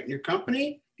question, right, in your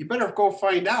company, you better go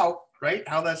find out, right,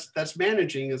 how that's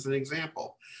managing as an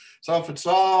example. So if it's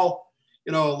all,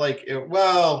 at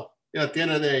the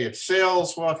end of the day, it's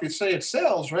sales. Well, if you say it's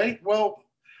sales, right, well,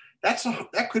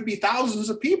 that could be thousands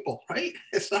of people, right?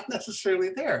 It's not necessarily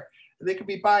there. And they could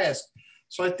be biased.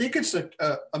 So I think it's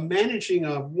a managing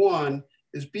of one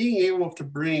is being able to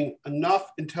bring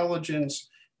enough intelligence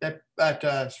that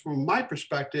from my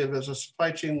perspective as a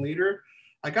supply chain leader,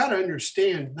 I got to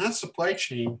understand, not supply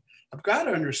chain, I've got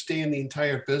to understand the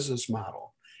entire business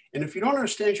model. And if you don't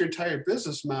understand your entire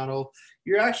business model,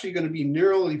 you're actually going to be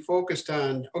narrowly focused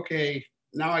on, okay,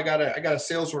 now I got a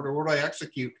sales order, what do I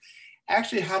execute?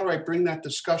 Actually, how do I bring that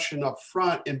discussion up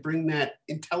front and bring that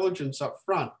intelligence up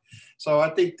front? So I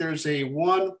think there's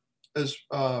looking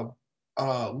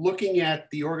at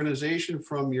the organization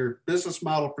from your business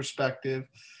model perspective.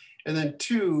 And then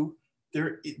two,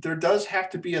 there does have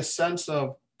to be a sense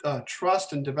of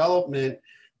trust and development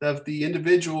of the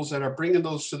individuals that are bringing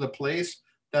those to the place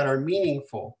that are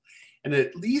meaningful, and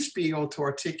at least be able to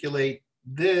articulate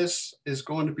this is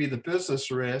going to be the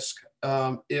business risk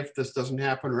if this doesn't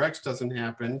happen or X doesn't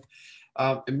happen,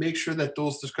 and make sure that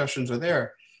those discussions are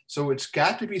there. So it's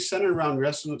got to be centered around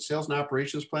the sales and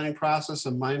operations planning process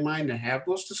in my mind to have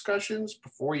those discussions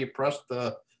before you press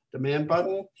the demand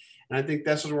button. And I think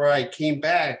this is where I came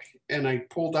back and I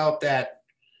pulled out that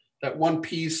one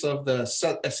piece of the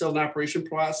sales and operation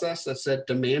process that said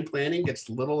demand planning gets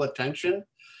little attention.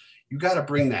 You got to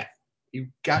bring that.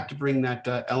 You've got to bring that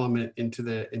element into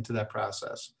that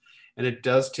process, and it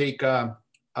does take an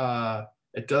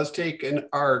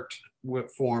art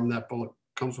form that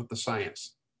comes with the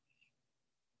science.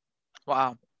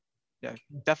 Wow, yeah,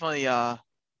 definitely. Yeah,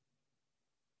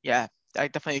 I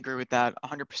definitely agree with that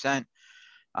 100%.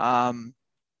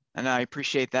 And I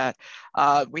appreciate that.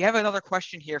 We have another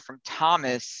question here from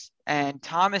Thomas, and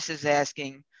Thomas is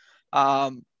asking,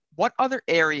 what other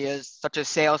areas such as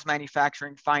sales,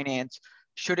 manufacturing, finance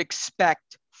should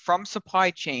expect from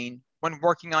supply chain when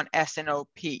working on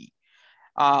S&OP?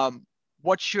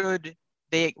 What should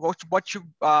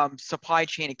supply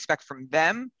chain expect from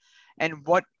them, and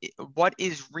what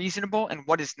is reasonable and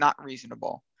what is not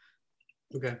reasonable?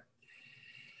 Okay.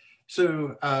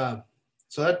 So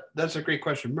that's a great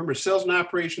question. Remember, sales and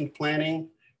operations planning,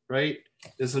 right,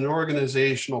 is an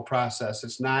organizational process.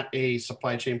 It's not a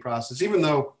supply chain process, even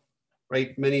though,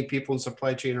 right, many people in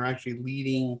supply chain are actually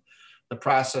leading the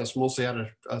process mostly out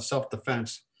of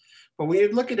self-defense. But when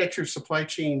you're looking at your supply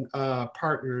chain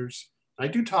partners, I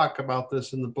do talk about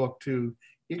this in the book too.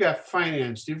 You got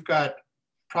finance, you've got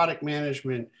product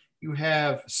management, you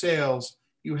have sales,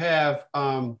 you have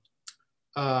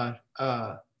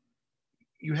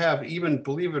even,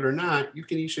 believe it or not, you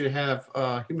can usually have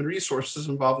human resources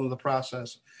involved in the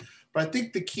process. But I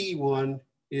think the key one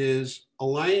is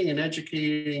aligning and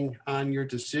educating on your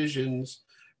decisions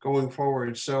going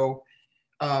forward. So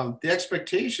the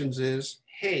expectations is,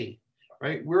 hey,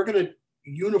 right, we're going to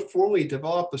uniformly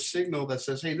develop a signal that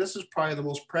says, hey, this is probably the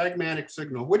most pragmatic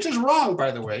signal, which is wrong,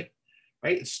 by the way,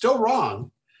 right? It's still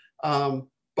wrong.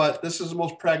 But this is the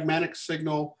most pragmatic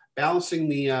signal, balancing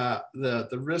the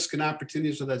risk and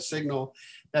opportunities of that signal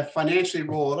that financially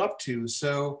roll it up to.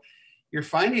 So your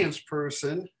finance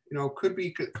person,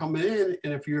 could come in,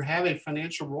 and if you have a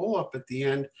financial roll up at the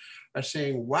end, are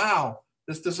saying, wow,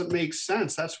 this doesn't make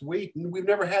sense. We've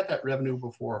never had that revenue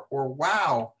before. Or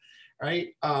wow,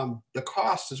 right? The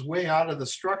cost is way out of the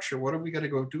structure. What are we going to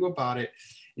go do about it?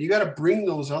 You got to bring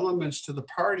those elements to the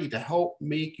party to help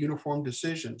make uniform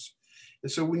decisions.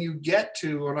 And so when you get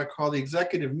to what I call the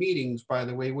executive meetings, by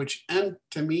the way, which end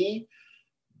to me,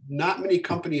 not many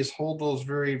companies hold those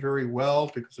very, very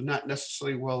well because they're not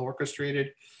necessarily well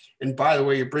orchestrated. And by the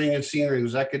way, you're bringing in senior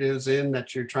executives in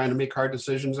that you're trying to make hard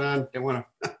decisions on. They want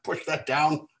to push that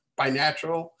down by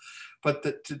natural. But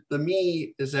the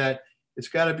me is that it's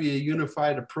got to be a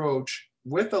unified approach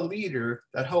with a leader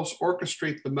that helps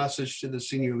orchestrate the message to the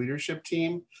senior leadership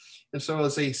team. And so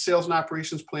as a sales and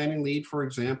operations planning lead, for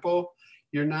example,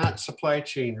 you're not supply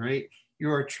chain, right?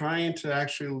 You are trying to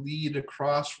actually lead a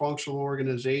cross-functional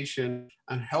organization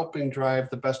on helping drive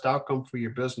the best outcome for your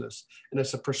business. And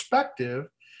it's a perspective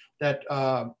that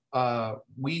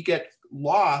we get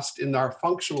lost in our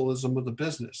functionalism of the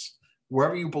business.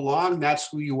 Wherever you belong, that's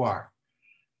who you are.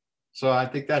 So I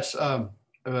think that's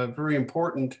very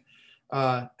important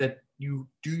that you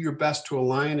do your best to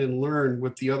align and learn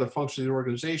with the other functions of the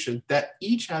organization that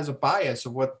each has a bias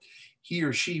of what he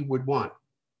or she would want.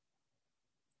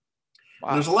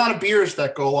 Wow. There's a lot of beers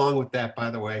that go along with that, by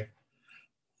the way.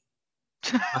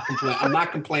 I'm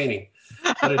not complaining,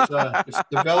 but it's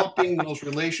developing those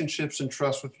relationships and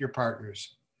trust with your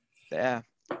partners. Yeah,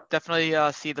 definitely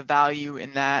see the value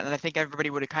in that. And I think everybody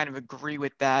would kind of agree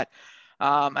with that.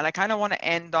 And I kind of want to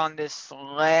end on this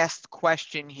last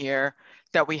question here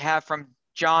that we have from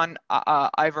John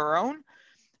Ivarone,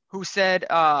 who said,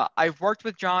 I've worked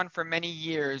with John for many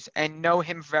years and know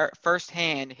him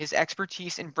firsthand. His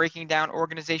expertise in breaking down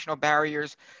organizational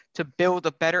barriers to build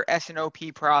a better S&OP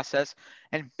process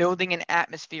and building an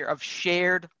atmosphere of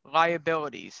shared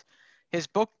liabilities. His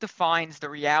book defines the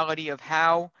reality of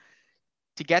how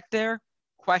to get there.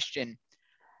 Question: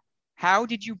 how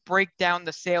did you break down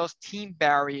the sales team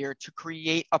barrier to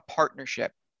create a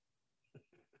partnership?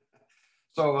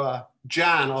 So,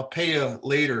 John, I'll pay you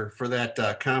later for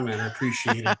that comment. I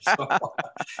appreciate it. So,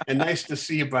 and nice to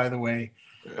see you, by the way.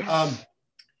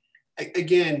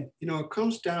 Again, it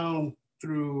comes down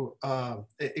through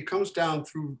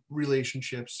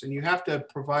relationships, and you have to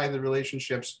provide the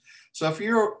relationships. So if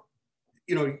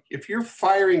you're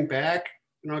firing back,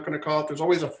 you're not going to call it. There's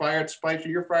always a fire at Spike.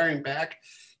 You're firing back.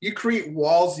 You create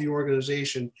walls in the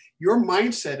organization. Your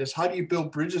mindset is how do you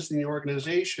build bridges in the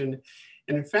organization.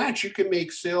 And in fact, you can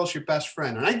make sales your best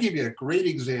friend. And I give you a great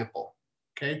example,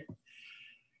 okay?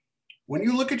 When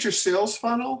you look at your sales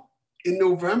funnel in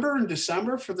November and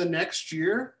December for the next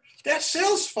year, that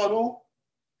sales funnel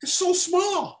is so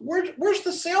small. Where's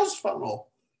the sales funnel,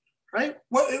 right?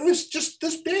 Well, it was just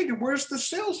this big. And where's the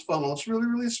sales funnel? It's really,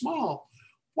 really small.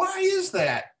 Why is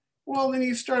that? Well, then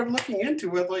you start looking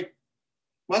into it like,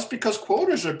 well, that's because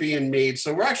quotas are being made.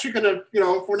 So we're actually going to,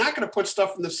 we're not going to put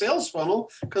stuff in the sales funnel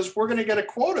because we're going to get a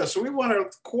quota. So we want our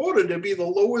quota to be the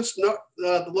lowest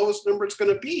number it's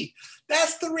going to be.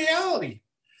 That's the reality.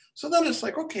 So then it's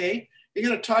like, okay, you're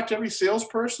going to talk to every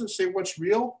salesperson and say what's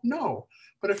real? No.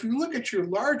 But if you look at your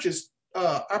largest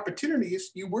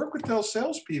opportunities, you work with those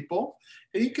salespeople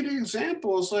and you get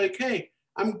examples like, hey,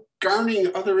 I'm garnering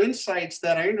other insights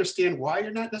that I understand why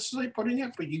you're not necessarily putting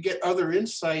it, but you get other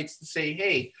insights to say,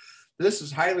 hey, this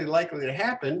is highly likely to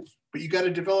happen, but you got to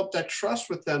develop that trust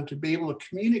with them to be able to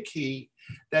communicate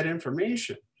that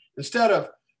information. Instead of,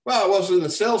 well, it wasn't in the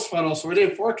sales funnel, so we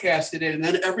didn't forecast it. And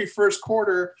then every first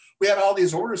quarter, we had all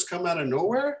these orders come out of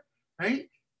nowhere, right?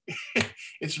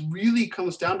 It really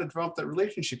comes down to develop that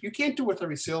relationship. You can't do it with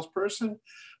every salesperson,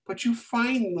 but you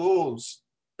find those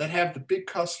that have the big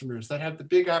customers, that have the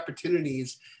big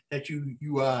opportunities that you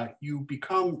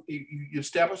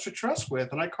establish a trust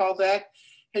with. And I call that,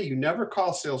 hey, you never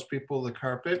call salespeople the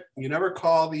carpet. You never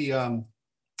call the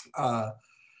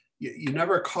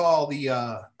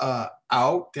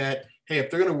out that, hey,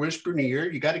 if they're going to whisper in your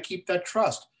ear, you got to keep that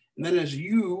trust. And then as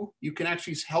you can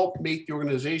actually help make the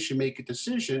organization make a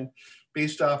decision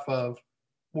based off of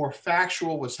more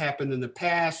factual, what's happened in the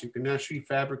past. You can actually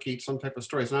fabricate some type of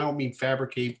stories. And I don't mean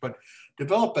fabricate, but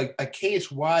develop a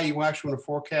case why you actually want to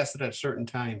forecast it at certain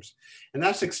times. And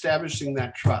that's establishing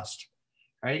that trust,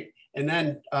 right? And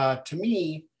then to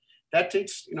me, that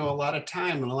takes a lot of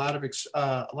time and a lot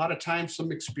of time,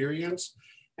 some experience,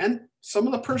 and some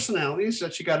of the personalities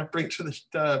that you got to bring to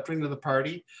the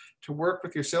party to work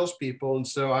with your salespeople. And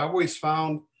so I always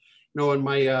found, in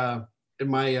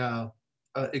my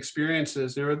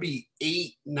experiences, there would be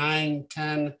 8, 9,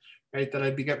 10, right, that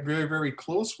I'd get very, very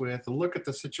close with and look at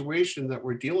the situation that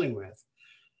we're dealing with.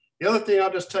 The other thing I'll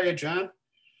just tell you, John,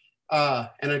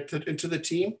 and to the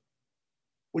team,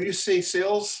 when you say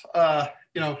sales,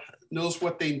 knows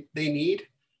what they need,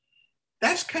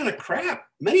 that's kind of crap.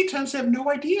 Many times they have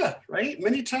no idea, right?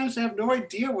 Many times they have no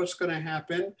idea what's going to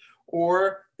happen,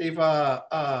 or they've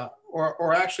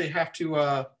or actually have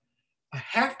to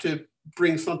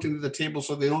bring something to the table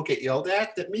so they don't get yelled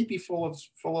at that may be full of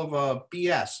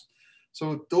BS.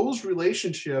 So those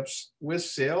relationships with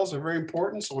sales are very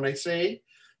important. So when I say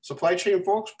supply chain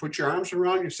folks, put your arms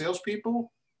around your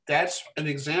salespeople, that's an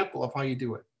example of how you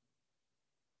do it.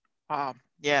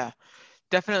 Yeah,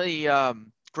 definitely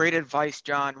Great advice,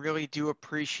 John. Really do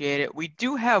appreciate it. We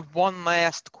do have one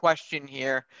last question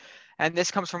here, and this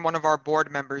comes from one of our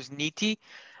board members, Niti,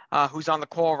 who's on the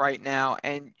call right now.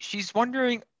 And she's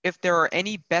wondering if there are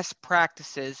any best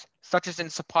practices, such as in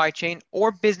supply chain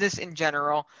or business in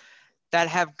general, that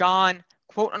have gone,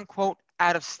 quote unquote,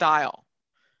 out of style,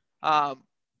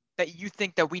 that you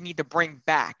think that we need to bring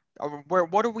back? Or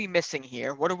what are we missing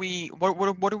here? What do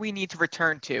we need to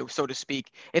return to, so to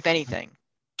speak, if anything?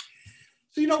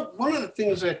 So, one of the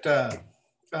things that,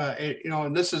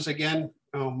 and this is again,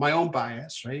 my own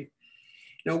bias, right?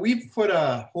 We've put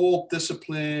a whole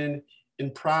discipline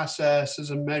and processes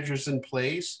and measures in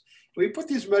place. We put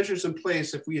these measures in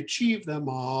place. If we achieve them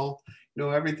all,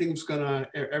 everything's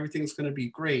gonna be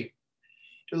great.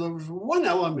 And there was one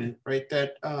element, right,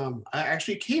 that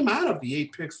actually came out of the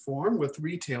APICS forum with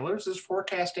retailers is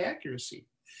forecast accuracy.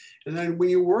 And then when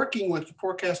you're working with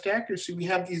forecast accuracy, we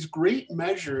have these great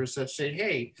measures that say,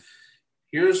 hey,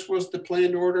 was the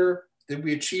planned order. Did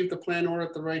we achieve the planned order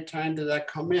at the right time? Did that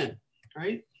come in,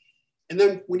 right? And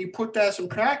then when you put that in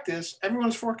practice,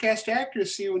 everyone's forecast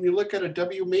accuracy, when you look at a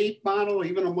WMAP model,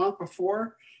 even a month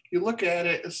before, you look at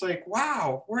it, it's like,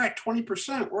 wow, we're at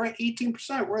 20%, we're at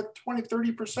 18%, we're at 20,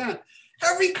 30%.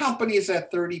 Every company is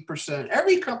at 30%.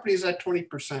 Every company is at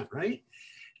 20%, right?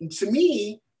 And to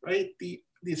me, right, the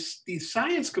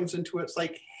science comes into it. It's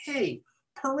like, hey,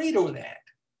 Pareto that.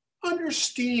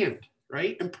 Understand,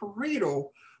 right? And Pareto,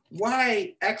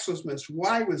 why X was missed,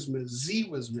 Y was missed, Z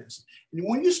was missed. And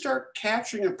when you start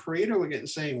capturing a Pareto again and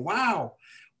saying, wow,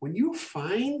 when you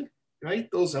find, right,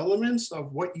 those elements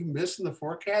of what you miss in the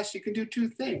forecast, you can do two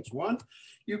things. One,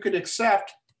 you can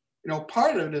accept,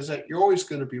 part of it is that you're always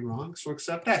going to be wrong. So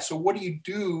accept that. So what do you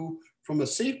do from a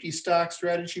safety stock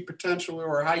strategy potential,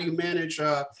 or how you manage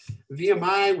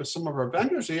VMI with some of our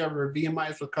vendors? They have our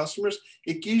VMIs with customers.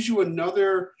 It gives you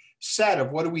another set of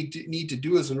what do we need to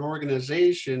do as an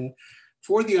organization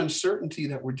for the uncertainty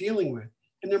that we're dealing with.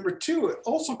 And number two, it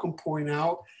also can point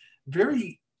out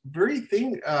very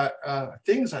things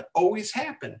that always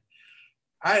happen.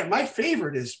 My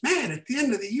favorite is, man, at the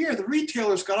end of the year, the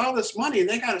retailers got all this money and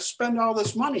they got to spend all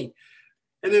this money.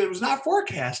 And it was not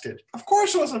forecasted. Of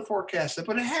course it wasn't forecasted,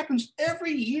 but it happens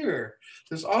every year.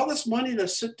 There's all this money to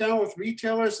sit down with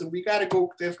retailers and they've got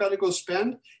to go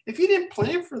spend. If you didn't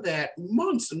plan for that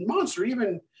months and months or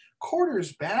even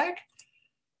quarters back,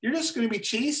 you're just going to be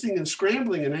chasing and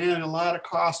scrambling and adding a lot of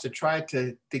cost to try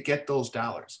to get those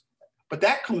dollars. But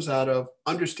that comes out of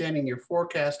understanding your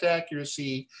forecast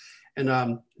accuracy. And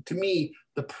to me,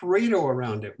 the Pareto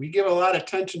around it, we give a lot of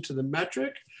attention to the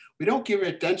metric. We don't give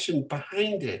attention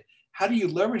behind it. How do you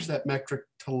leverage that metric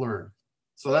to learn?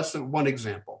 So that's the one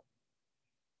example.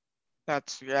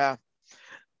 Definitely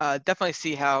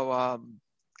see how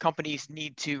companies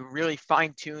need to really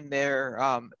fine tune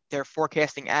their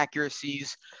forecasting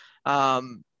accuracies,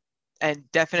 and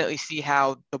definitely see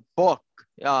how the book,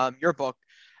 your book,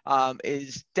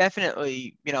 is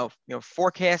definitely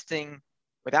forecasting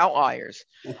with outliers.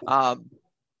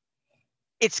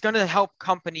 It's going to help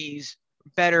companies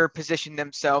better position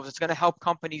themselves. It's going to help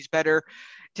companies better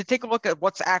to take a look at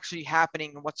what's actually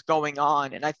happening and what's going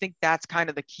on. And I think that's kind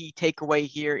of the key takeaway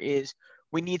here is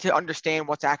we need to understand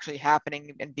what's actually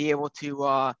happening and be able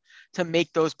to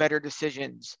make those better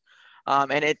decisions.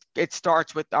 And it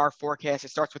starts with our forecast.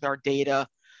 It starts with our data.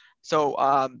 So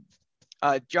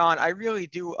John, I really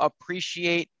do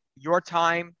appreciate your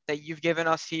time that you've given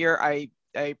us here. I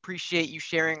appreciate you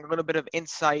sharing a little bit of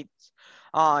insights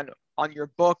on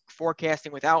your book,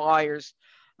 Forecasting with Outliers.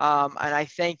 And I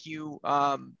thank you,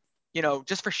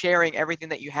 just for sharing everything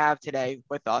that you have today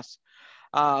with us.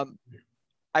 I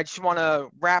just want to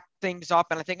wrap things up,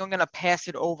 and I think I'm going to pass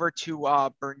it over to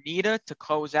Bernita to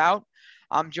close out.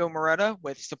 I'm Joe Moretta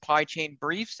with Supply Chain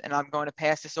Briefs, and I'm going to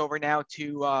pass this over now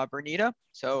to Bernita.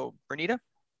 So, Bernita.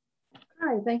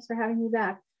 Hi, thanks for having me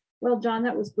back. Well, John,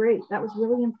 that was great. That was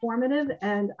really informative,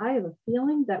 and I have a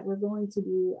feeling that we're going to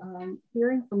be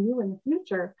hearing from you in the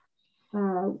future.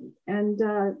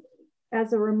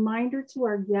 As a reminder to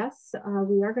our guests,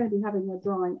 we are going to be having a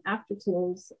drawing after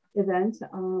today's event,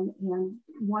 and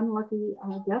one lucky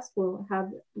guest will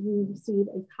have received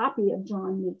a copy of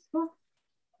John Meek's book.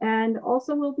 And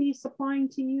also we'll be supplying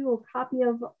to you a copy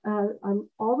of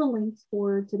all the links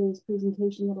for today's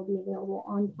presentation that'll be available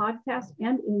on podcast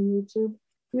and in YouTube.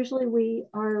 Usually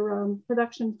our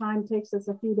production time takes us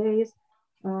a few days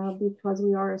because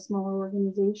we are a smaller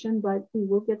organization, but we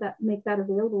will make that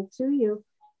available to you.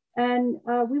 And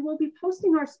we will be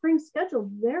posting our spring schedule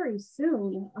very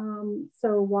soon.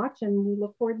 So watch, and we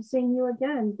look forward to seeing you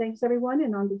again. Thanks everyone.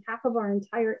 And on behalf of our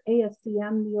entire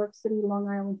ASCM New York City Long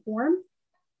Island Forum,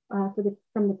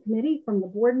 from the committee, from the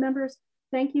board members,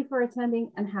 thank you for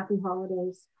attending and happy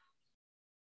holidays.